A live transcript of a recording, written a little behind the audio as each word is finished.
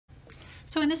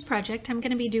So in this project, I'm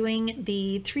going to be doing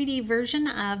the 3D version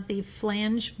of the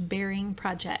flange bearing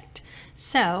project.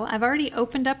 So I've already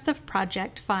opened up the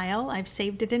project file. I've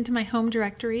saved it into my home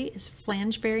directory as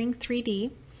flange bearing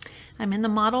 3D. I'm in the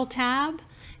model tab,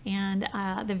 and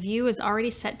the view is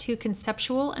already set to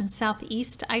conceptual and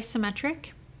southeast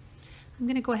isometric. I'm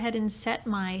going to go ahead and set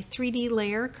my 3D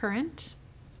layer current.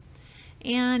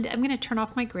 And I'm going to turn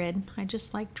off my grid. I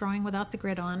just like drawing without the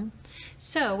grid on.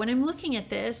 So when I'm looking at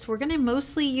this, we're going to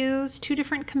mostly use two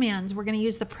different commands. We're going to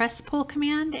use the press pull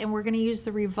command, and we're going to use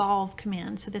the revolve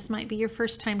command. So this might be your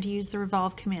first time to use the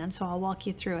revolve command, so I'll walk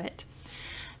you through it.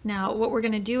 Now what we're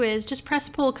going to do is just press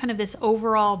pull kind of this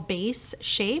overall base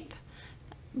shape,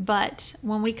 but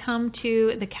when we come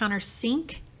to the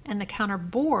countersink and the counter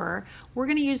bore, we're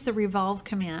going to use the revolve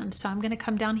command. So I'm going to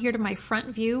come down here to my front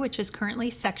view, which is currently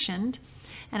sectioned,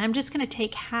 and I'm just going to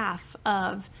take half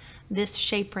of this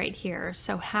shape right here.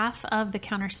 So half of the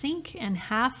countersink and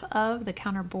half of the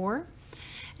counter bore,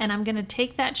 and I'm going to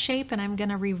take that shape and I'm going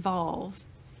to revolve.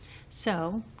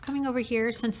 So coming over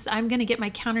here, since I'm going to get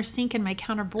my countersink and my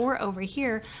counter bore over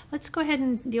here, let's go ahead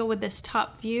and deal with this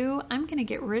top view. I'm going to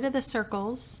get rid of the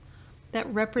circles that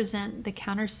represent the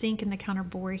countersink and the counter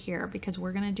bore here, because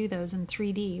we're going to do those in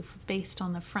 3D based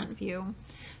on the front view.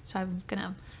 So I'm going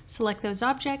to select those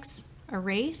objects,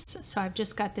 erase. So I've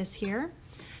just got this here.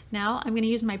 Now I'm going to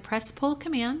use my press pull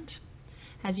command.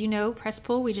 As you know, press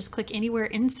pull, we just click anywhere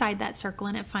inside that circle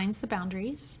and it finds the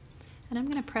boundaries. And I'm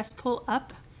going to press pull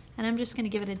up, and I'm just going to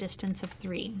give it a distance of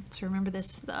 3. So remember,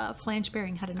 this flange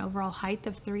bearing had an overall height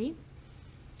of 3.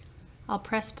 I'll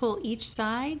press pull each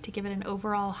side to give it an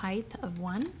overall height of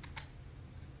 1.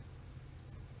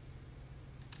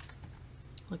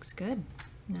 Looks good.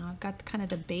 Now I've got kind of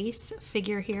the base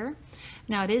figure here.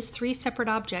 Now it is 3 separate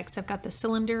objects. I've got the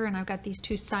cylinder and I've got these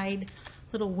 2 side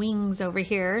little wings over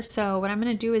here. So what I'm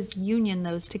going to do is union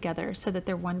those together so that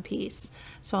they're one piece.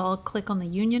 So I'll click on the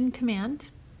union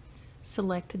command,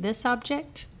 select this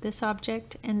object,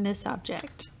 and this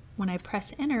object. When I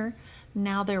press enter,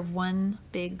 now they're one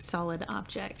big solid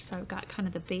object. So I've got kind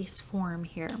of the base form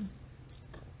here.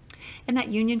 And that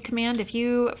union command, if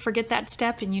you forget that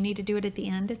step and you need to do it at the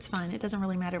end, it's fine. It doesn't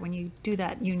really matter when you do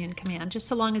that union command, just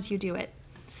so long as you do it.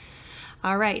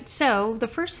 All right, so the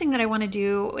first thing that I want to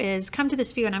do is come to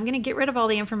this view, and I'm going to get rid of all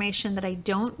the information that I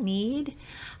don't need,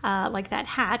 like that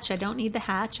hatch. I don't need the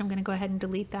hatch. I'm going to go ahead and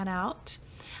delete that out.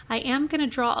 I am going to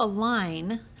draw a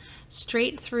line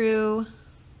straight through,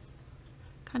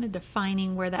 kind of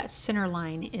defining where that center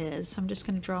line is. So I'm just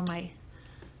going to draw my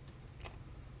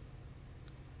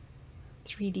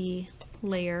 3D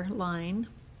layer line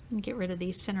and get rid of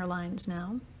these center lines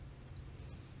now.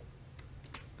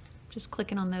 Just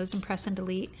clicking on those and press and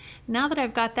delete. Now that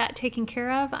I've got that taken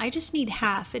care of, I just need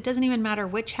half. It doesn't even matter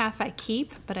which half I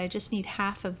keep, but I just need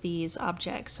half of these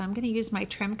objects. So I'm going to use my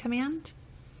trim command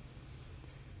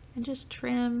and just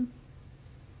trim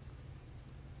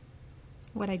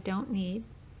what I don't need.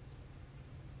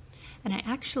 And I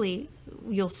actually,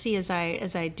 you'll see as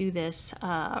I do this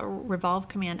revolve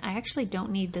command, I actually don't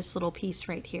need this little piece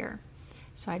right here.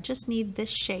 So I just need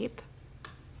this shape.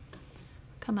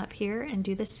 Come up here and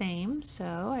do the same.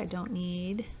 So I don't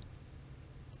need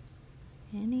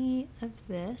any of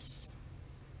this.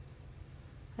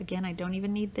 Again, I don't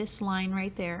even need this line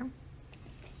right there.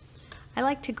 I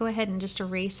like to go ahead and just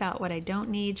erase out what I don't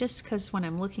need, just because when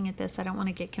I'm looking at this, I don't want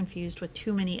to get confused with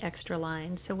too many extra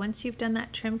lines. So once you've done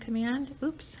that trim command,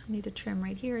 oops, I need to trim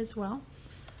right here as well.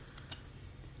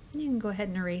 And you can go ahead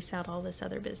and erase out all this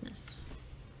other business.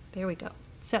 There we go.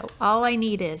 So all I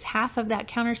need is half of that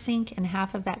countersink and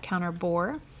half of that counter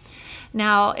bore.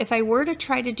 Now, if I were to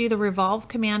try to do the revolve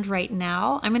command right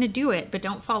now, I'm going to do it, but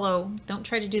don't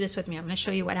try to do this with me. I'm going to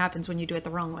show you what happens when you do it the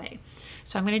wrong way.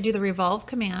 So I'm going to do the revolve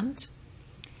command.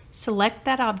 Select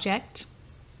that object,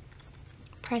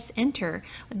 press enter.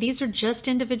 These are just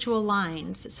individual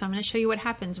lines, so I'm going to show you what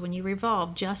happens when you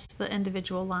revolve just the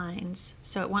individual lines.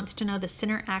 So it wants to know the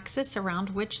center axis around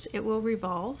which it will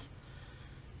revolve,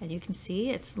 and you can see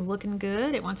it's looking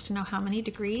good. It wants to know how many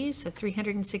degrees, so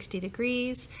 360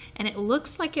 degrees, and it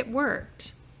looks like it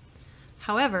worked.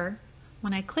 However,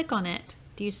 when I click on it,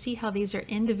 do you see how these are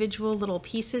individual little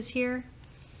pieces here?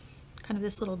 Kind of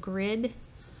this little grid.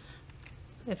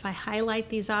 If I highlight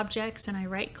these objects and I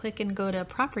right click and go to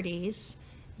properties,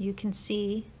 you can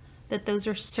see that those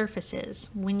are surfaces.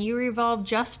 When you revolve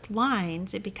just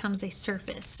lines, it becomes a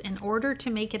surface. In order to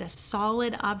make it a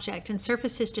solid object, and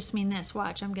surfaces just mean this,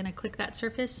 watch, I'm going to click that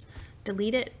surface,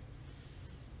 delete it,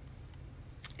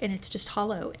 and it's just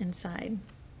hollow inside.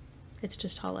 It's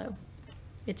just hollow.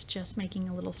 It's just making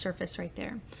a little surface right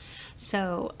there.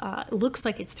 So it looks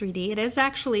like it's 3D. It is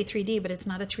actually 3D, but it's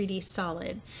not a 3D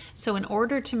solid. So in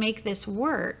order to make this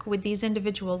work with these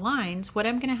individual lines, what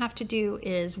I'm going to have to do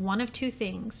is one of two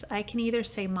things. I can either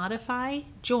say modify,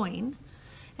 join,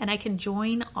 and I can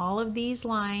join all of these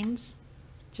lines,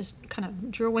 just kind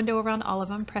of drew a window around all of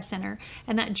them, press enter,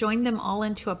 and that joined them all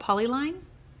into a polyline.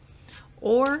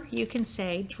 Or you can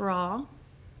say draw,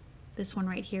 this one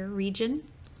right here, region,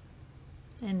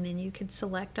 and then you could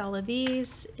select all of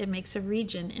these. It makes a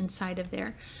region inside of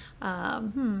there.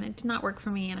 It did not work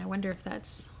for me, and I wonder if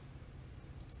that's,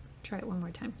 try it one more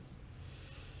time.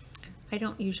 I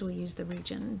don't usually use the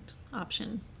region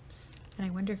option, and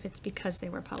I wonder if it's because they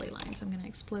were polylines. I'm going to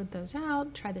explode those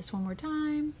out, try this one more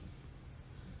time.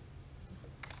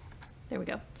 There we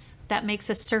go. That makes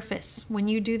a surface. When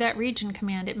you do that region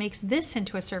command, it makes this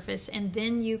into a surface, and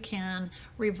then you can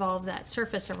revolve that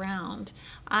surface around.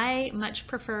 I much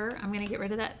prefer, I'm going to get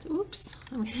rid of that. Oops,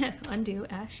 I'm going to undo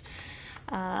Ash.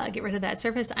 Get rid of that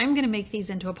surface. I'm going to make these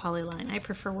into a polyline. I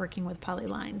prefer working with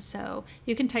polylines. So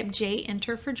you can type J,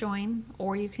 enter for join,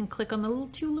 or you can click on the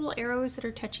two little arrows that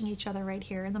are touching each other right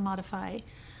here in the modify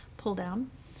pull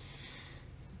down.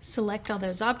 Select all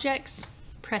those objects.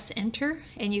 Press enter,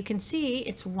 and you can see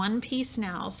it's one piece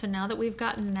now. So now that we've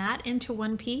gotten that into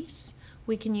one piece,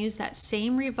 we can use that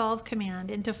same revolve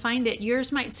command. And to find it,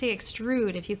 yours might say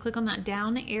extrude. If you click on that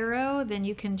down arrow, then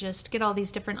you can just get all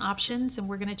these different options, and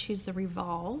we're going to choose the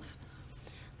revolve.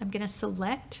 I'm going to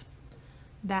select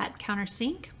that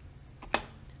countersink,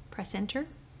 press enter,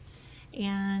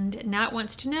 and now it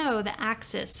wants to know the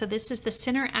axis. So this is the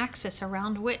center axis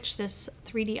around which this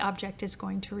 3D object is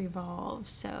going to revolve.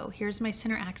 So here's my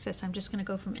center axis. I'm just going to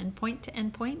go from endpoint to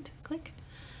endpoint, click.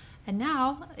 And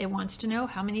now it wants to know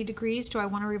how many degrees do I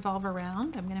want to revolve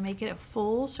around. I'm going to make it a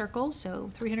full circle, so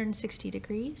 360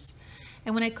 degrees.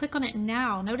 And when I click on it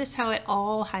now, notice how it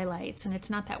all highlights, and it's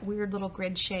not that weird little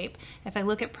grid shape. If I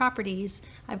look at properties,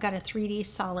 I've got a 3D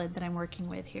solid that I'm working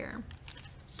with here.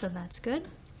 So that's good.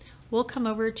 We'll come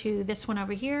over to this one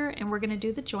over here, and we're going to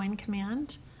do the join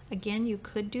command. Again, you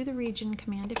could do the region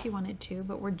command if you wanted to,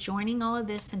 but we're joining all of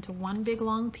this into one big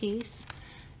long piece.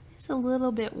 It's a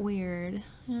little bit weird.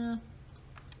 Yeah,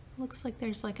 looks like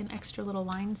there's like an extra little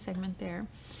line segment there.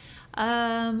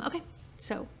 Okay,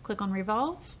 so click on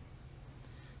revolve,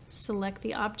 select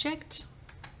the object,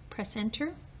 press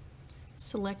enter,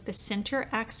 select the center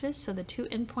axis, so the two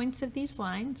endpoints of these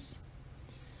lines.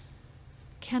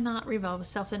 Cannot revolve a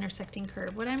self-intersecting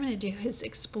curve. What I'm going to do is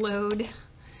explode,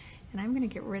 and I'm going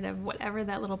to get rid of whatever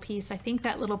that little piece. I think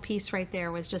that little piece right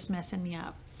there was just messing me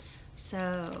up.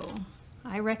 So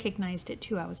I recognized it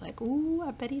too. I was like, ooh, I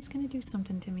bet he's going to do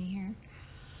something to me here.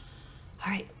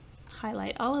 All right,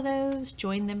 highlight all of those,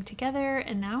 join them together,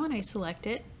 and now when I select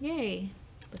it, yay,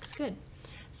 looks good.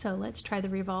 So let's try the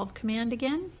revolve command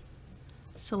again.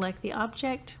 Select the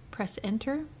object, press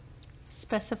enter.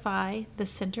 Specify the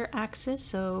center axis,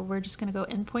 so we're just going to go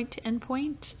endpoint to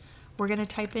endpoint. We're going to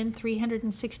type in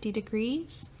 360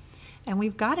 degrees, and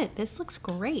we've got it. This looks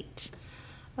great.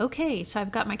 Okay, so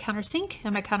I've got my countersink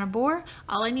and my counterbore.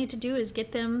 All I need to do is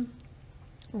get them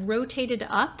rotated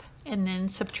up and then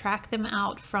subtract them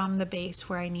out from the base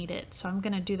where I need it. So I'm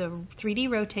going to do the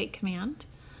 3D rotate command,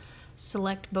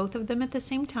 select both of them at the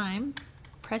same time,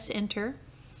 press enter.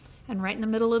 And right in the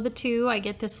middle of the two, I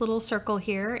get this little circle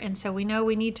here. And so we know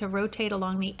we need to rotate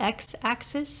along the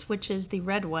x-axis, which is the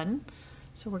red one.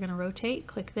 So we're going to rotate,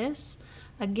 click this.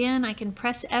 Again, I can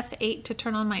press F8 to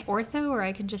turn on my ortho, or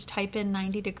I can just type in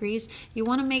 90 degrees. You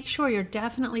want to make sure you're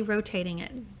definitely rotating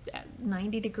it at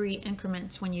 90-degree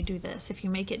increments when you do this. If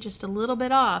you make it just a little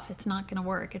bit off, it's not going to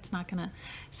work. It's not going to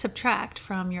subtract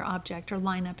from your object or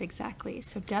line up exactly.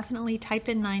 So definitely type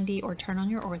in 90 or turn on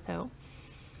your ortho.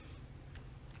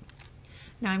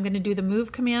 Now I'm going to do the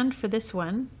move command for this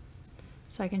one.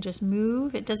 So I can just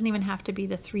move. It doesn't even have to be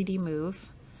the 3D move.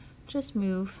 Just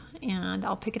move, and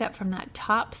I'll pick it up from that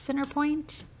top center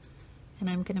point, and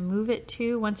I'm going to move it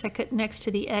to, once I cut next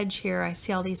to the edge here, I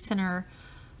see all these center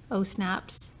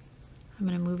O-snaps. I'm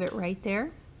going to move it right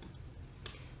there.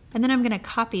 And then I'm going to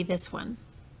copy this one.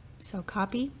 So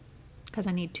copy, because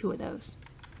I need two of those.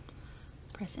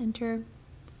 Press enter.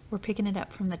 We're picking it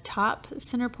up from the top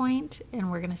center point,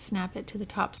 and we're going to snap it to the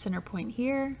top center point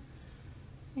here,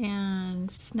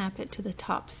 and snap it to the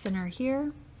top center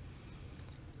here.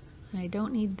 And I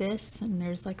don't need this, and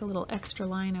there's like a little extra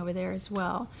line over there as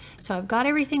well. So I've got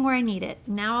everything where I need it.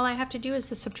 Now all I have to do is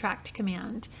the subtract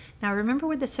command. Now remember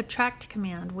with the subtract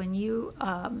command, when you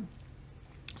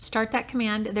start that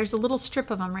command. There's a little strip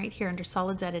of them right here under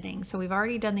solids editing. So we've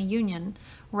already done the union.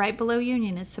 Right below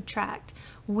union is subtract.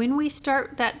 When we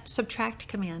start that subtract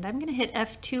command, I'm going to hit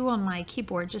F2 on my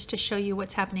keyboard just to show you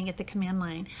what's happening at the command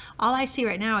line. All I see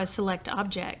right now is select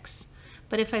objects.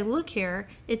 But if I look here,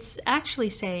 it's actually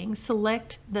saying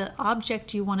select the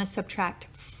object you want to subtract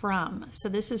from. So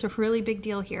this is a really big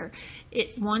deal here.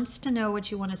 It wants to know what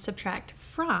you want to subtract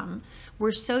from.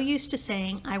 We're so used to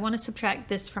saying, I want to subtract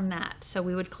this from that. So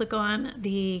we would click on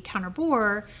the counter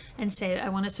bore and say, I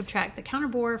want to subtract the counter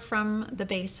bore from the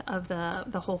base of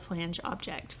the whole flange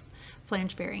object,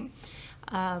 flange bearing.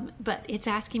 But it's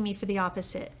asking me for the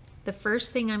opposite. The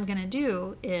first thing I'm going to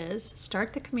do is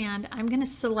start the command. I'm going to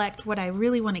select what I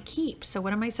really want to keep. So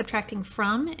what am I subtracting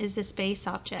from is this base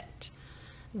object.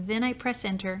 Then I press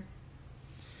enter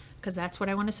because that's what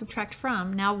I want to subtract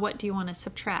from. Now what do you want to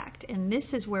subtract? And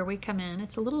this is where we come in.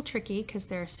 It's a little tricky because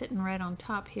they're sitting right on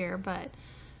top here, but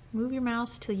move your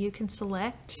mouse till you can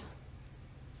select.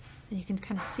 And you can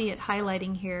kind of see it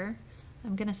highlighting here.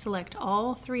 I'm going to select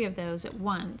all three of those at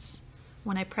once.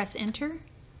 When I press enter,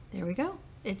 there we go.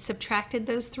 It subtracted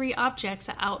those three objects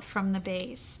out from the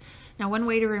base. Now one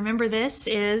way to remember this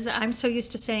is I'm so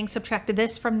used to saying subtracted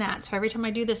this from that. So every time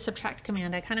I do this subtract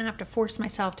command, I kind of have to force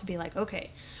myself to be like, okay,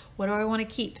 what do I want to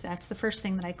keep? That's the first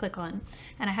thing that I click on.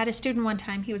 And I had a student one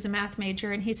time, he was a math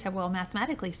major, and he said, well,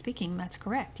 mathematically speaking, that's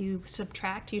correct. You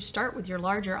subtract, you start with your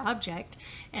larger object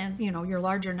and your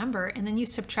larger number, and then you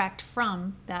subtract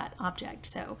from that object.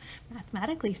 So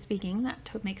mathematically speaking, that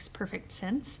makes perfect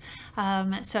sense.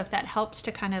 So if that helps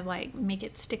to kind of like make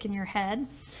it stick in your head,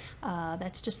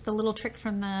 that's just the little trick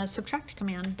from the subtract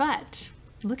command. But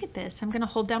look at this. I'm going to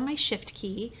hold down my shift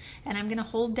key and I'm going to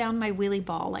hold down my wheelie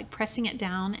ball, like pressing it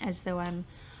down as though I'm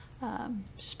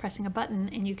just pressing a button,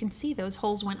 and you can see those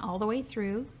holes went all the way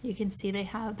through. You can see they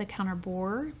have the counter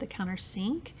bore, the counter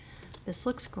sink. This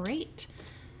looks great.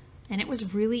 And it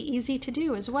was really easy to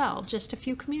do as well. Just a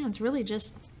few commands, really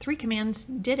just 3 commands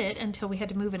did it until we had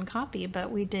to move and copy,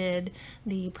 but we did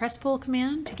the press pull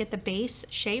command to get the base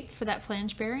shape for that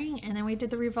flange bearing, and then we did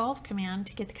the revolve command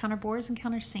to get the counter bores and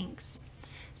counter sinks.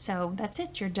 So that's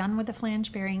it, you're done with the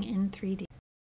flange bearing in 3D.